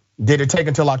tell, did it take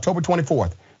until October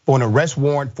 24th for an arrest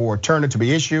warrant for Turner to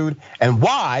be issued? And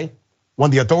why,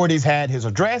 when the authorities had his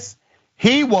address,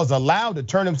 he was allowed to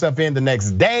turn himself in the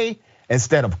next day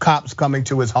instead of cops coming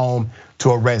to his home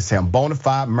to arrest him? Bona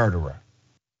fide murderer,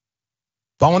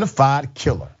 bona fide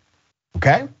killer,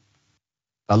 okay?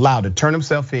 Allowed to turn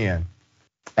himself in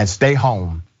and stay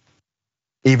home,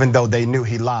 even though they knew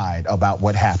he lied about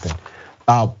what happened.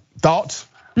 Thoughts?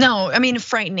 No, I mean,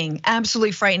 frightening,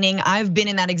 absolutely frightening. I've been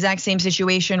in that exact same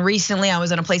situation recently. I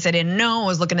was in a place I didn't know. I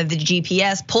was looking at the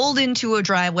GPS, pulled into a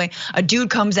driveway. A dude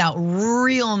comes out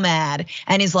real mad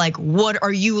and is like, "What,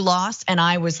 are you lost?" And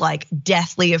I was like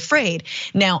deathly afraid.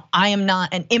 Now, I am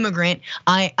not an immigrant.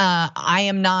 I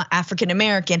am not African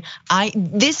American.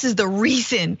 This is the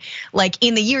reason, like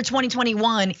in the year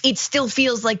 2021, it still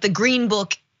feels like the Green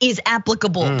Book is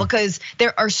applicable because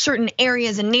there are certain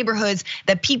areas and neighborhoods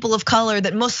that people of color,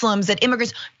 that Muslims, that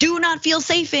immigrants do not feel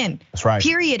safe in. That's right.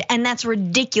 Period. And that's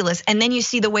ridiculous. And then you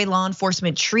see the way law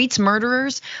enforcement treats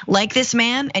murderers like this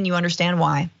man, and you understand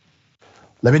why.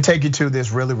 Let me take you to this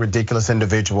really ridiculous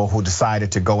individual who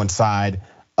decided to go inside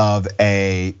of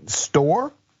a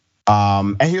store.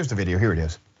 And here's the video, here it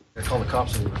is. They call the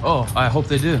cops. Oh, I hope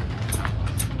they do.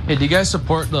 Hey, do you guys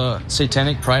support the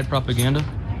satanic pride propaganda?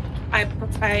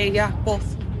 Yeah,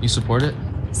 both. You support it?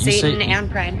 Satan and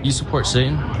pride. You support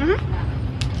Satan?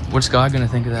 Mm-hmm. What's God gonna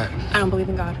think of that? I don't believe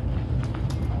in God.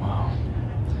 Wow.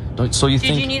 So you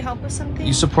think? Did you need help with something?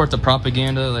 You support the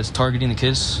propaganda that's targeting the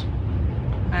kids?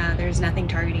 There's nothing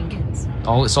targeting kids.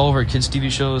 It's all over kids' TV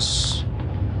shows.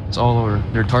 It's all over.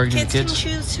 They're targeting the kids. Kids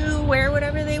can choose to wear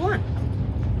whatever they want.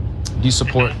 Do you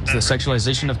support the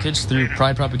sexualization of kids through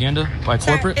pride propaganda by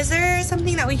corporate? Is there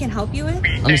something that we can help you with?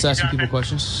 I'm just asking people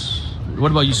questions. What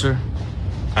about you, sir?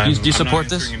 Do you support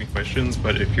this? I'm not answering any questions,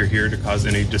 but if you're here to cause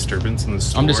any disturbance in the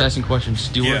store, I'm just asking questions.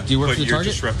 Do you work for the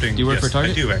Target? Disrupting. Do you work for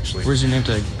Target? I do actually. Where's your name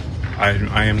tag?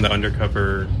 I am the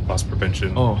undercover loss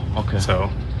prevention. Oh, okay.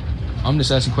 So I'm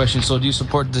just asking questions. So do you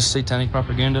support this satanic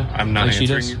propaganda? I'm not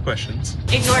answering your questions.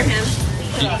 Ignore him.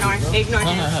 Ignore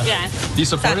him. Yeah. Do you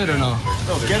support it or no?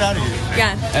 No, get out of here.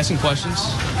 Yeah. Asking questions.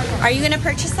 Are you gonna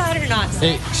purchase that or not?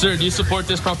 Hey, sir, do you support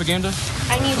this propaganda?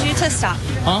 I need you to stop.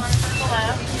 Huh?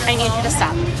 I need you to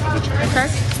stop. Okay?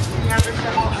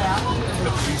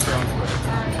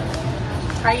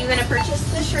 Are you gonna purchase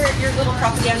the shirt, your little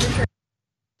propaganda shirt?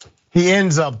 He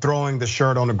ends up throwing the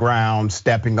shirt on the ground,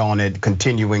 stepping on it,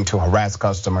 continuing to harass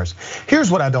customers.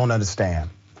 Here's what I don't understand.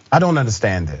 I don't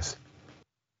understand this.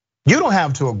 You don't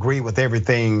have to agree with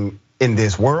everything in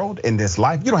this world, in this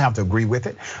life. You don't have to agree with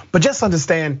it. But just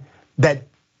understand that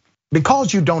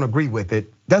because you don't agree with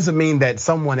it, doesn't mean that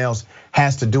someone else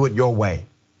has to do it your way,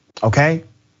 okay?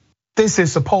 This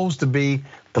is supposed to be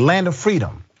the land of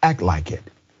freedom. Act like it.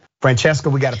 Francesca,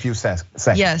 we got a few seconds.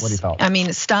 Yes, what do you thought? I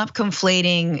mean, stop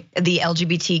conflating the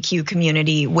LGBTQ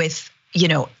community with,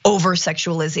 over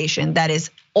sexualization. That is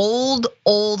old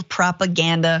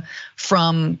propaganda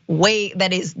from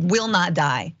will not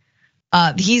die.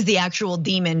 He's the actual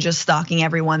demon just stalking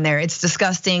everyone there. It's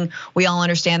disgusting. We all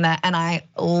understand that. And I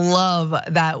love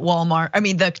that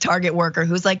the Target worker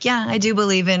who's like, yeah, I do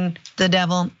believe in the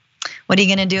devil. What are you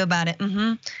gonna do about it?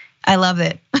 I love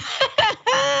it.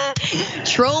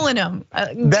 Trolling him.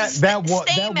 That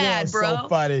was so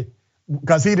funny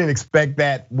because he didn't expect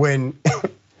that when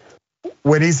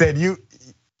he said you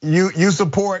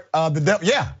support the devil.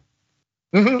 Yeah.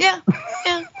 Yeah.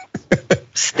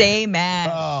 Stay mad.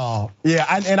 Oh, yeah.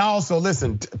 And also,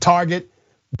 listen, Target,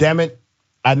 damn it.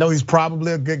 I know he's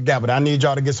probably a good guy, but I need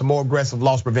y'all to get some more aggressive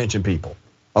loss prevention people.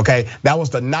 Okay, that was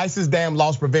the nicest damn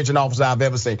loss prevention officer I've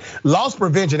ever seen. Loss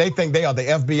prevention, they think they are the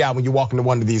FBI when you walk into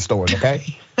one of these stores, okay?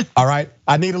 All right,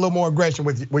 I need a little more aggression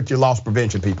with your loss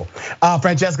prevention people.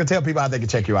 Francesca, tell people how they can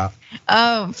check you out.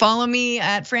 Follow me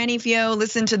at Franny Fio,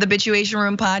 listen to the Bitchuation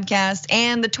Room podcast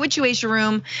and the Twitchuation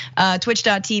Room,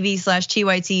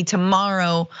 twitch.tv/TYT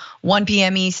tomorrow, 1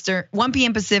 p.m. Eastern, 1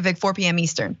 p.m. Pacific, 4 p.m.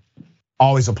 Eastern.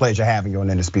 Always a pleasure having you on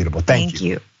Indisputable. Thank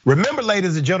you. Remember,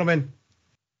 ladies and gentlemen,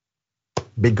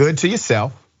 be good to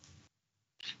yourself,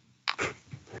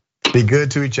 be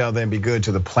good to each other, and be good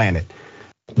to the planet.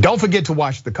 Don't forget to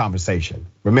watch The Conversation.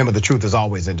 Remember, the truth is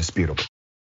always indisputable.